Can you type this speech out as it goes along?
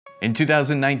In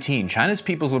 2019, China's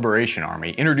People's Liberation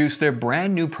Army introduced their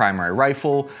brand new primary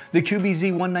rifle, the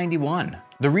QBZ-191.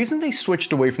 The reason they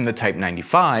switched away from the Type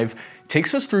 95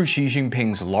 takes us through Xi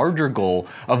Jinping's larger goal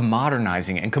of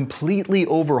modernizing and completely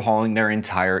overhauling their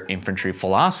entire infantry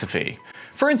philosophy.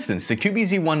 For instance, the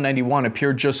QBZ-191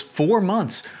 appeared just 4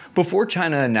 months before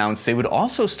China announced they would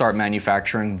also start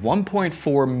manufacturing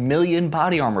 1.4 million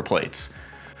body armor plates.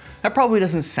 That probably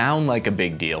doesn't sound like a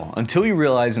big deal until you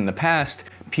realize in the past,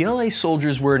 PLA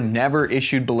soldiers were never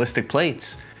issued ballistic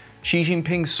plates. Xi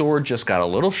Jinping's sword just got a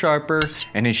little sharper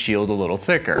and his shield a little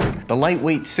thicker. The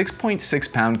lightweight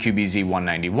 6.6 pound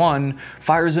QBZ-191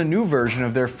 fires a new version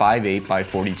of their 5.8 by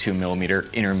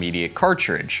 42mm intermediate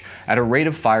cartridge at a rate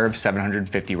of fire of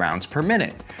 750 rounds per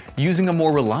minute, using a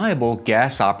more reliable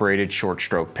gas-operated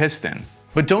short-stroke piston.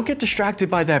 But don't get distracted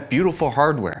by that beautiful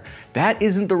hardware. That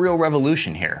isn't the real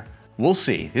revolution here. We'll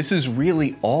see. This is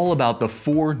really all about the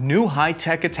 4 new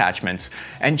high-tech attachments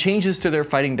and changes to their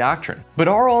fighting doctrine. But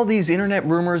are all these internet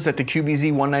rumors that the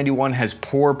QBZ-191 has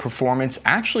poor performance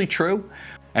actually true?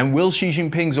 And will Xi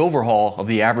Jinping's overhaul of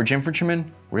the average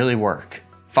infantryman really work?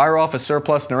 Fire off a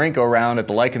surplus Norinco round at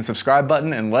the like and subscribe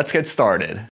button and let's get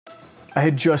started. I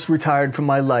had just retired from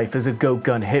my life as a goat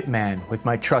gun hitman with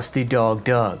my trusty dog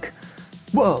Doug.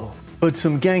 Whoa, but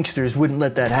some gangsters wouldn't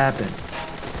let that happen.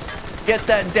 Get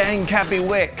that dang Cappy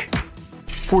wick!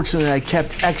 Fortunately, I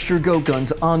kept extra goat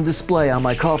guns on display on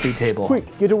my coffee table.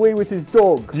 Quick, get away with his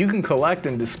dog. You can collect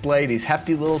and display these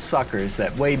hefty little suckers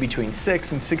that weigh between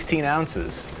 6 and 16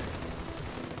 ounces.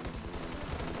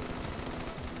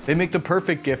 They make the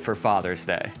perfect gift for Father's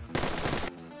Day.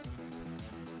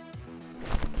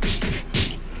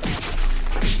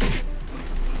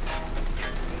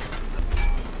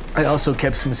 I also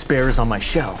kept some spares on my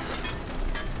shelf.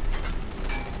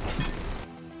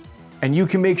 And you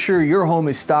can make sure your home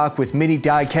is stocked with mini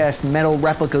die-cast metal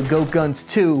replica goat guns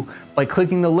too by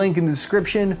clicking the link in the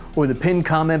description or the pinned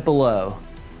comment below.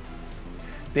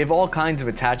 They have all kinds of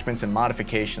attachments and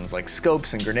modifications like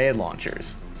scopes and grenade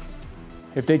launchers.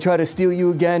 If they try to steal you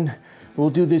again,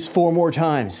 we'll do this 4 more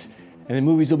times. And the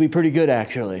movies will be pretty good,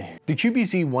 actually. The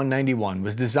QBZ-191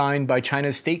 was designed by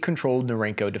China's state-controlled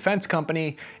Norinco Defense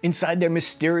Company inside their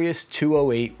mysterious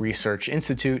 208 Research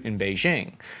Institute in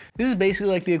Beijing. This is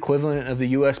basically like the equivalent of the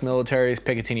US military's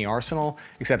Picatinny Arsenal,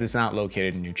 except it's not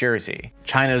located in New Jersey.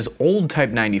 China's old Type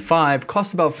 95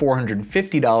 cost about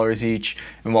 $450 each,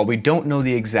 and while we don't know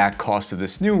the exact cost of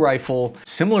this new rifle,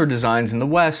 similar designs in the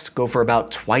West go for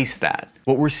about twice that.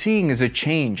 What we're seeing is a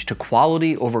change to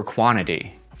quality over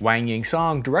quantity. Wang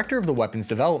Yingsong, director of the weapons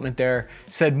development there,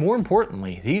 said more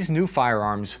importantly, these new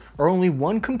firearms are only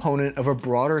one component of a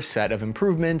broader set of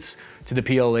improvements to the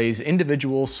PLA's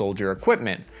individual soldier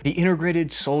equipment. The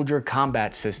integrated soldier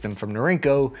combat system from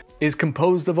Norinco is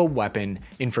composed of a weapon,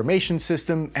 information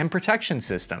system, and protection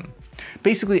system.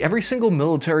 Basically, every single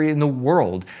military in the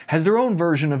world has their own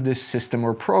version of this system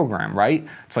or program, right?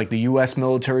 It's like the US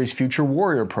military's Future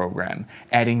Warrior program,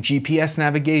 adding GPS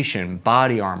navigation,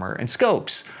 body armor, and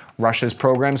scopes. Russia's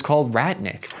program is called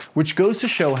Ratnik, which goes to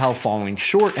show how falling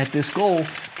short at this goal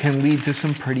can lead to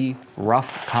some pretty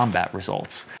rough combat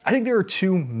results. I think there are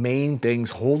 2 main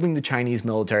things holding the Chinese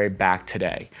military back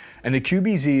today, and the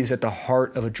QBZ is at the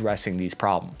heart of addressing these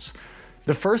problems.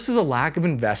 The first is a lack of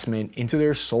investment into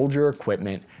their soldier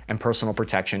equipment and personal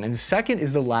protection, and the second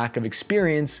is the lack of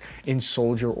experience in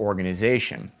soldier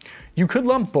organization. You could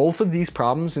lump both of these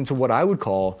problems into what I would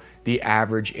call the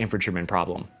average infantryman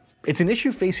problem. It's an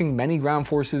issue facing many ground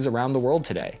forces around the world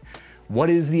today.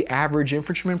 What is the average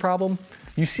infantryman problem?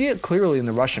 You see it clearly in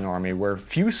the Russian army, where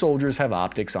few soldiers have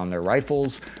optics on their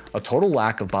rifles, a total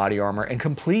lack of body armor, and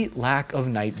complete lack of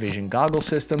night vision goggle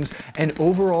systems, and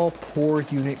overall poor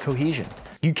unit cohesion.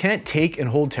 You can't take and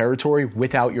hold territory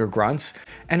without your grunts,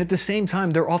 and at the same time,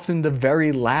 they're often the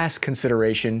very last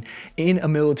consideration in a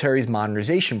military's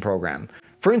modernization program.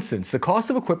 For instance, the cost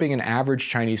of equipping an average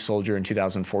Chinese soldier in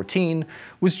 2014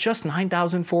 was just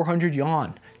 9,400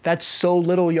 yuan. That's so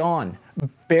little yuan,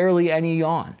 barely any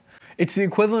yuan. It's the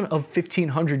equivalent of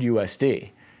 1,500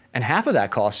 USD, and half of that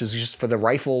cost is just for the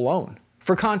rifle alone.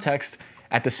 For context,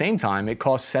 at the same time, it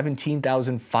costs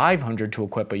 17,500 to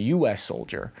equip a US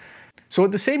soldier. So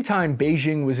at the same time,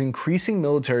 Beijing was increasing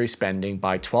military spending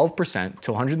by 12%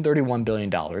 to $131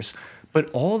 billion, but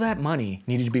all that money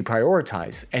needed to be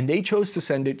prioritized, and they chose to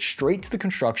send it straight to the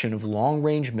construction of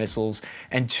long-range missiles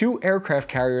and 2 aircraft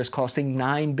carriers costing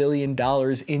 $9 billion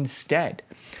instead.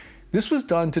 This was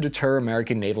done to deter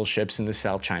American naval ships in the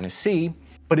South China Sea,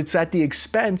 but it's at the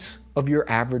expense of your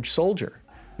average soldier.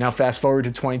 Now fast forward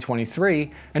to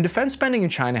 2023, and defense spending in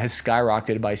China has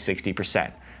skyrocketed by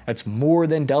 60%, That's more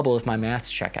than double if my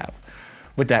maths check out.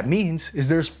 What that means is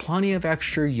there's plenty of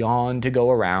extra yawn to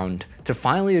go around to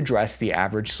finally address the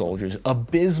average soldier's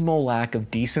abysmal lack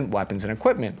of decent weapons and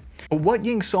equipment. But what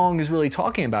Ying Song is really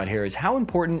talking about here is how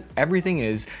important everything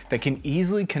is that can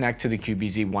easily connect to the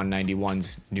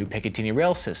QBZ-191's new Picatinny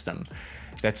rail system.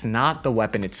 That's not the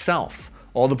weapon itself,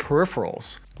 all the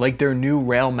peripherals, like their new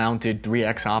rail-mounted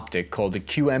 3X optic called the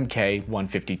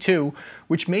QMK-152,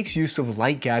 which makes use of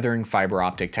light-gathering fiber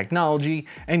optic technology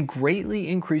and greatly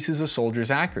increases a soldier's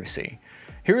accuracy.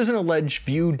 Here is an alleged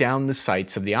view down the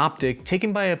sights of the optic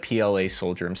taken by a PLA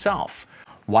soldier himself.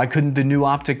 Why couldn't the new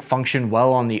optic function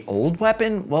well on the old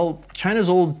weapon? Well, China's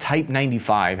old Type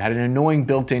 95 had an annoying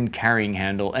built-in carrying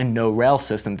handle and no rail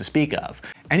system to speak of.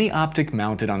 Any optic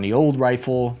mounted on the old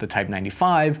rifle, the Type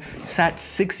 95, sat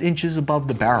 6 inches above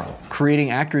the barrel,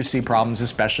 creating accuracy problems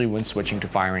especially when switching to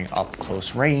firing up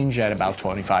close range at about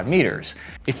 25 meters.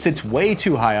 It sits way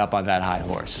too high up on that high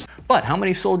horse. But how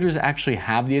many soldiers actually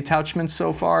have the attachments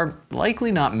so far?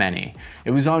 Likely not many.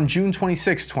 It was on June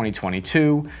 26,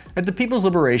 2022, that the People's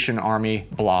Liberation Army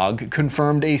blog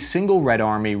confirmed a single Red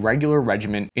Army regular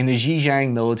regiment in the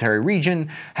Zhejiang military region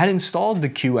had installed the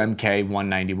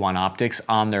QMK-191 optics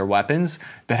on their weapons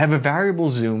that have a variable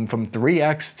zoom from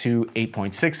 3x to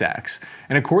 8.6x.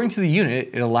 And according to the unit,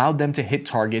 it allowed them to hit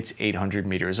targets 800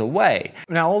 meters away.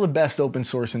 Now, all the best open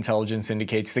source intelligence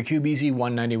indicates the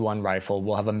QBZ-191 rifle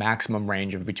will have a maximum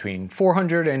range of between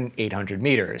 400 and 800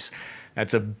 meters.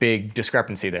 That's a big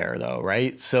discrepancy there though,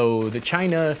 right? So the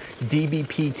China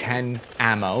DBP-10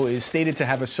 ammo is stated to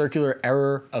have a circular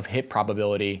error of hit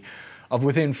probability of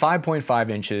within 5.5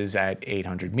 inches at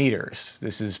 800 meters.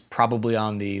 This is probably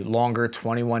on the longer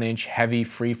 21-inch heavy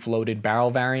free-floated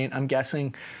barrel variant, I'm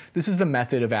guessing. This is the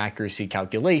method of accuracy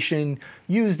calculation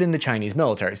used in the Chinese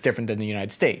military. It's different than the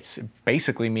United States. It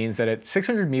basically means that at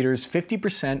 600 meters,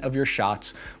 50% of your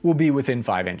shots will be within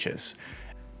 5 inches.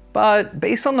 But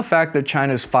based on the fact that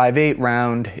China's 5.8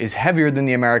 round is heavier than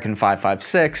the American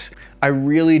 5.56, I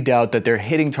really doubt that they're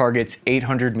hitting targets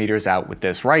 800 meters out with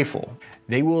this rifle.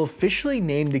 They will officially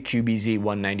name the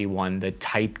QBZ-191 the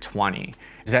Type 20.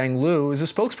 Zhang Lu is a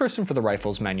spokesperson for the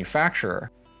rifle's manufacturer,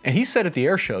 and he said at the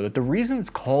air show that the reason it's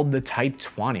called the Type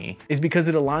 20 is because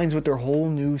it aligns with their whole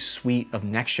new suite of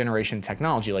next generation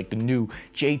technology, like the new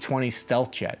J-20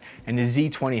 stealth jet and the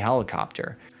Z-20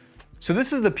 helicopter. So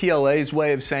this is the PLA's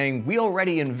way of saying, we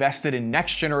already invested in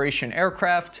next generation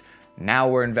aircraft, now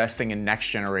we're investing in next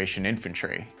generation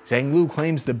infantry. Zhang Lu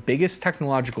claims the biggest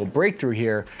technological breakthrough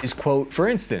here is, quote, for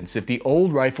instance, if the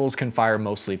old rifles can fire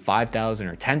mostly 5,000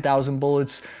 or 10,000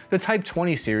 bullets, the Type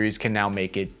 20 series can now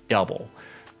make it double.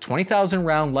 20,000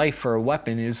 round life for a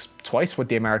weapon is twice what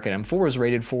the American M4 is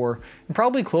rated for, and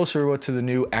probably closer to the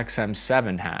new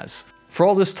XM7 has. For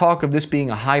all this talk of this being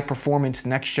a high-performance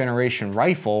next-generation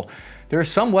rifle, there are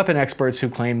some weapon experts who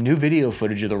claim new video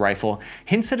footage of the rifle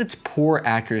hints at its poor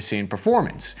accuracy and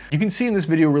performance. You can see in this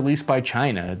video released by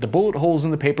China, the bullet holes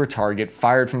in the paper target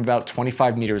fired from about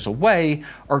 25 meters away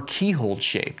are keyhole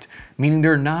shaped, meaning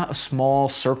they're not a small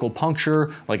circle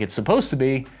puncture like it's supposed to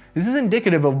be. This is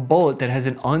indicative of a bullet that has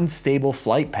an unstable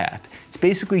flight path. It's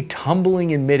basically tumbling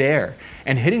in midair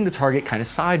and hitting the target kind of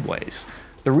sideways.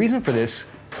 The reason for this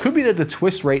could be that the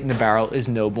twist rate in the barrel is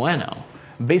no bueno.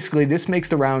 Basically, this makes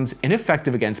the rounds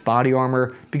ineffective against body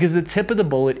armor because the tip of the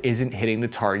bullet isn't hitting the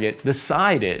target, the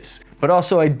side is. But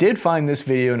also, I did find this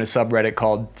video in a subreddit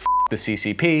called F the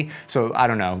CCP, so I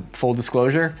don't know, full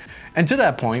disclosure. And to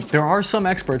that point, there are some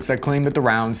experts that claim that the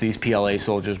rounds these PLA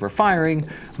soldiers were firing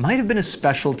might have been a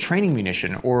special training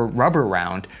munition or rubber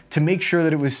round to make sure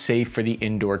that it was safe for the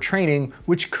indoor training,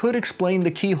 which could explain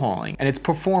the keyholing, and its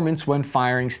performance when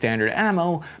firing standard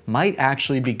ammo might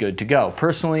actually be good to go.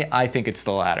 Personally, I think it's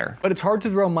the latter. But it's hard to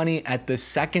throw money at the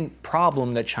second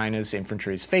problem that China's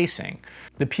infantry is facing.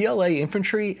 The PLA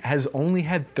infantry has only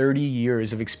had 30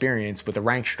 years of experience with a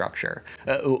rank structure.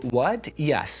 What?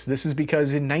 Yes, this is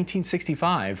because in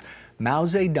 1965, Mao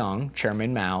Zedong,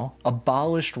 Chairman Mao,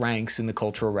 abolished ranks in the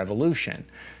Cultural Revolution.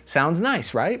 Sounds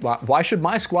nice, right? Why should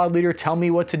my squad leader tell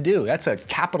me what to do? That's a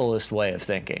capitalist way of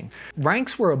thinking.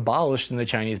 Ranks were abolished in the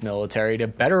Chinese military to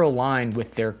better align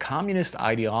with their communist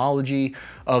ideology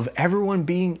of everyone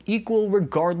being equal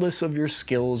regardless of your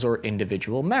skills or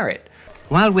individual merit.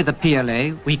 While with the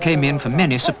PLA, we came in for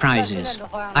many surprises.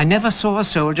 I never saw a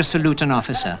soldier salute an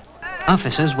officer.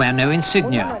 Officers wear no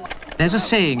insignia. There's a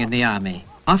saying in the army,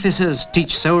 officers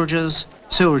teach soldiers,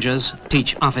 soldiers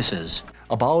teach officers.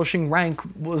 Abolishing rank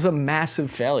was a massive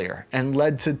failure and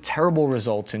led to terrible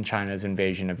results in China's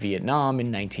invasion of Vietnam in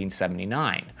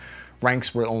 1979.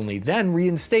 Ranks were only then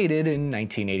reinstated in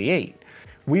 1988.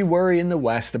 we worry in the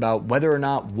West about whether or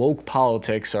not woke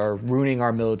politics are ruining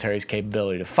our military's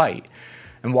capability to fight.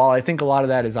 And while I think a lot of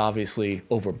that is obviously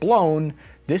overblown,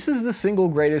 this is the single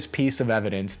greatest piece of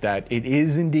evidence that it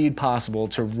is indeed possible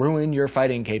to ruin your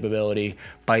fighting capability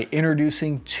by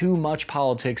introducing too much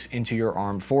politics into your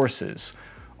armed forces.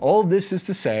 All of this is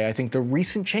to say, I think the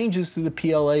recent changes to the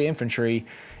PLA infantry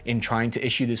in trying to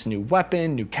issue this new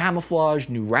weapon, new camouflage,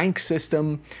 new rank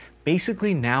system,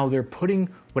 basically now they're putting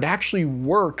what actually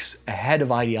works ahead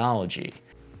of ideology.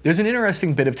 There's an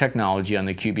interesting bit of technology on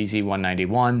the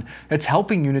QBZ-191 that's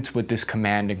helping units with this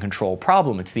command and control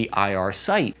problem. It's the IR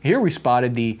sight. Here we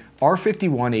spotted the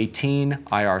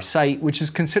R5118 IR sight, which is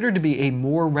considered to be a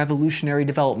more revolutionary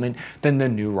development than the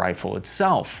new rifle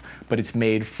itself. But it's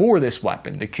made for this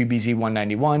weapon. The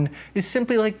QBZ-191 is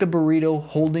simply like the burrito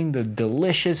holding the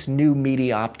delicious new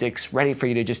meaty optics ready for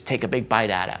you to just take a big bite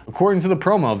at it. According to the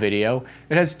promo video,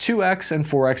 it has 2x and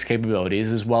 4x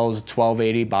capabilities as well as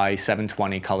 1280 by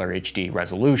 720 color HD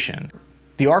resolution.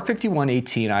 The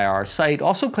R5118 IR sight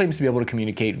also claims to be able to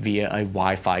communicate via a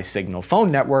Wi-Fi signal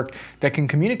phone network that can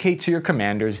communicate to your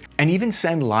commanders and even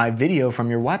send live video from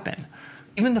your weapon.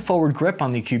 Even the forward grip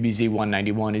on the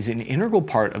QBZ-191 is an integral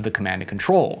part of the command and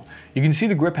control. You can see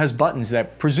the grip has buttons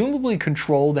that presumably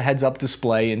control the heads-up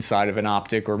display inside of an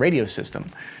optic or radio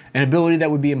system, an ability that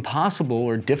would be impossible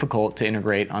or difficult to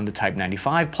integrate on the Type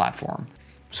 95 platform.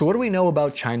 So what do we know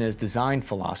about China's design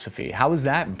philosophy? How has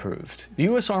that improved? The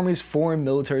US Army's Foreign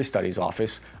Military Studies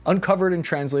Office uncovered and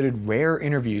translated rare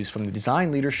interviews from the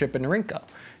design leadership at Norinco.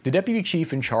 The deputy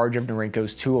chief in charge of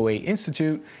Norinco's 208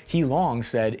 Institute, He Long,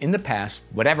 said in the past,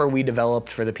 whatever we developed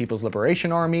for the People's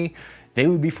Liberation Army, they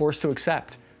would be forced to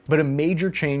accept. But a major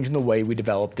change in the way we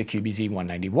developed the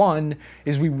QBZ-191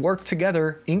 is we worked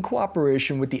together in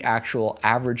cooperation with the actual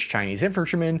average Chinese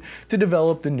infantryman to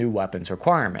develop the new weapons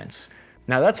requirements.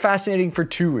 Now that's fascinating for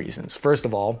two reasons. First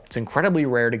of all, it's incredibly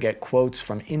rare to get quotes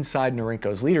from inside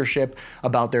Norinco's leadership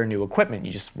about their new equipment.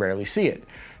 You just rarely see it.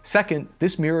 Second,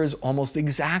 this mirrors almost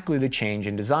exactly the change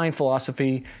in design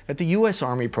philosophy that the US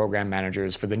Army program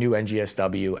managers for the new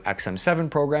NGSW XM7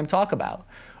 program talk about.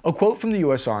 A quote from the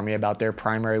US Army about their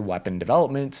primary weapon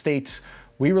development states,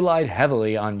 "We relied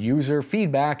heavily on user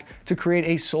feedback to create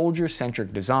a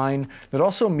soldier-centric design that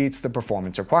also meets the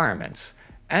performance requirements,"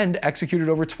 and executed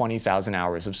over 20,000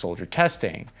 hours of soldier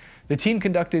testing. The team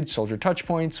conducted soldier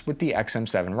touchpoints with the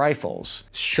XM7 rifles.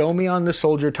 Show me on the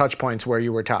soldier touchpoints where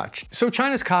you were touched. So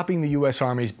China's copying the US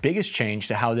Army's biggest change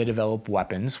to how they develop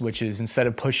weapons, which is instead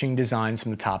of pushing designs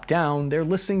from the top down, they're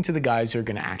listening to the guys who are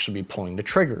going to actually be pulling the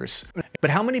triggers.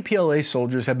 But how many PLA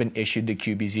soldiers have been issued the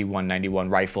QBZ-191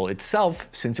 rifle itself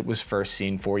since it was first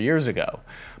seen 4 years ago?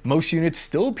 Most units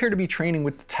still appear to be training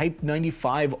with the Type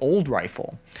 95 old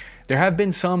rifle. There have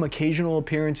been some occasional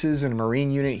appearances in a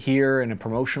Marine unit here and in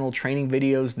promotional training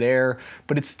videos there,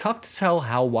 but it's tough to tell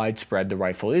how widespread the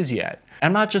rifle is yet.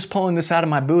 I'm not just pulling this out of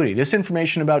my booty. This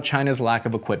information about China's lack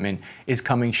of equipment is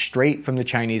coming straight from the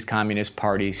Chinese Communist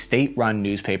Party's state-run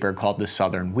newspaper called the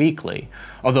Southern Weekly.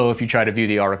 Although if you try to view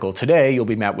the article today, you'll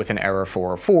be met with an error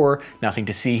 404, nothing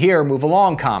to see here, move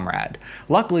along, comrade.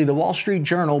 Luckily, the Wall Street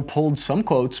Journal pulled some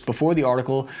quotes before the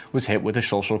article was hit with a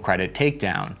social credit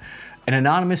takedown. An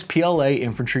anonymous PLA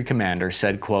infantry commander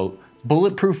said, quote,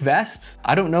 "Bulletproof vests?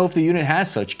 I don't know if the unit has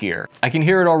such gear. I can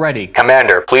hear it already.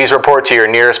 Commander, please report to your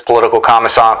nearest political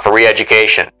commissant for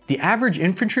re-education." The average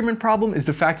infantryman problem is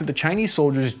the fact that the Chinese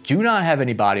soldiers do not have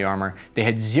any body armor, they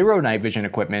had 0 night vision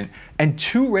equipment, and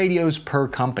 2 radios per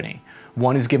company.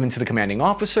 One is given to the commanding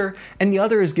officer, and the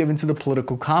other is given to the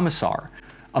political commissar.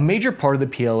 A major part of the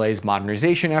PLA's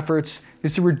modernization efforts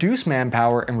is to reduce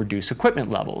manpower and reduce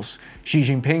equipment levels. Xi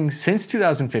Jinping, since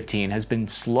 2015, has been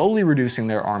slowly reducing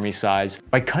their army size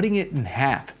by cutting it in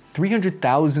half.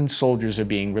 300,000 soldiers are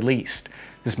being released.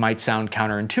 This might sound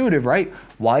counterintuitive, right?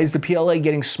 Why is the PLA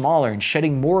getting smaller and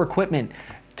shedding more equipment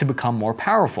to become more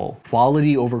powerful?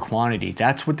 Quality over quantity,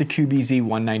 that's what the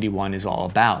QBZ-191 is all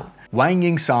about. Wang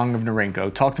Yingsong of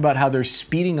Norinco talked about how they're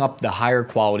speeding up the higher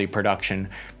quality production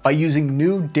by using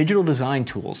new digital design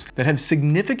tools that have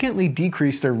significantly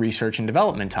decreased their research and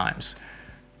development times.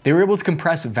 They were able to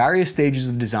compress various stages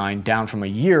of design down from a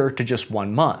year to just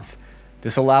 1 month.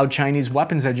 This allowed Chinese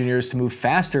weapons engineers to move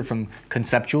faster from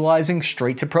conceptualizing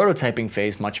straight to prototyping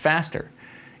phase much faster.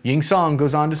 Yingsong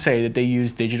goes on to say that they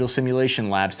use digital simulation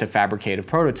labs to fabricate a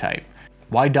prototype.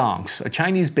 Wai Dongs, a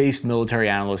Chinese-based military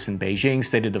analyst in Beijing,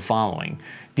 stated the following: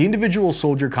 "The individual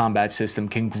soldier combat system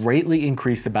can greatly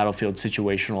increase the battlefield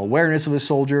situational awareness of a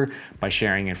soldier by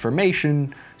sharing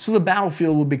information, so the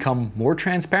battlefield will become more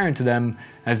transparent to them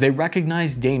as they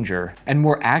recognize danger and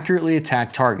more accurately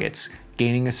attack targets,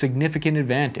 gaining a significant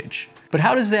advantage." But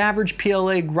how does the average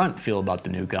PLA grunt feel about the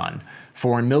new gun?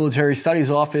 Foreign Military Studies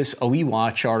Office OE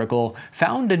Watch article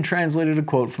found and translated a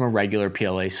quote from a regular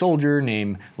PLA soldier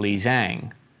named Li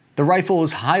Zhang. The rifle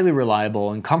is highly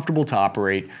reliable and comfortable to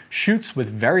operate, shoots with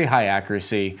very high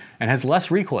accuracy, and has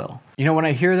less recoil. You know, when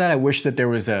I hear that, I wish that there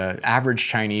was an average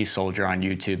Chinese soldier on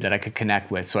YouTube that I could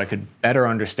connect with so I could better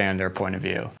understand their point of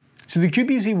view. So the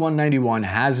QBZ-191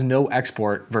 has no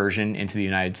export version into the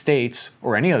United States,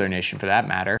 or any other nation for that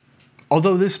matter.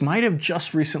 Although this might have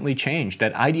just recently changed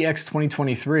at IDX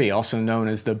 2023, also known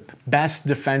as the best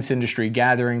defense industry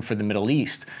gathering for the Middle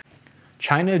East.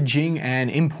 China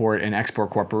Jing'an Import and Export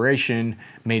Corporation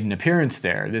made an appearance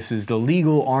there. This is the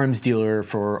legal arms dealer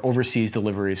for overseas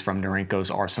deliveries from Norinco's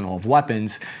arsenal of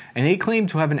weapons, and they claim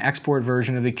to have an export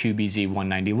version of the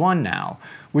QBZ-191 now,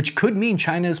 which could mean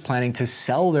China is planning to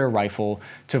sell their rifle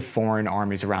to foreign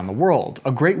armies around the world.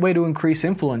 A great way to increase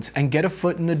influence and get a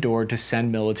foot in the door to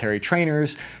send military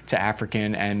trainers to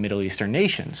African and Middle Eastern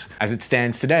nations. As it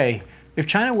stands today, if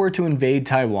China were to invade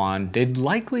Taiwan, they'd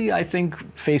likely, I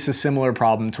think, face a similar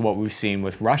problem to what we've seen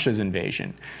with Russia's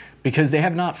invasion, because they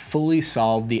have not fully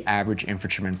solved the average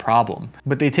infantryman problem.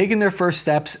 But they've taken their first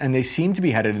steps and they seem to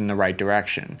be headed in the right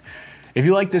direction. If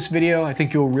you like this video, I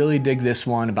think you'll really dig this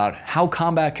one about how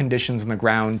combat conditions on the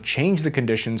ground change the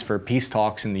conditions for peace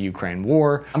talks in the Ukraine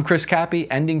war. I'm Cappy,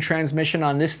 ending transmission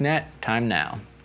on this net. Time now.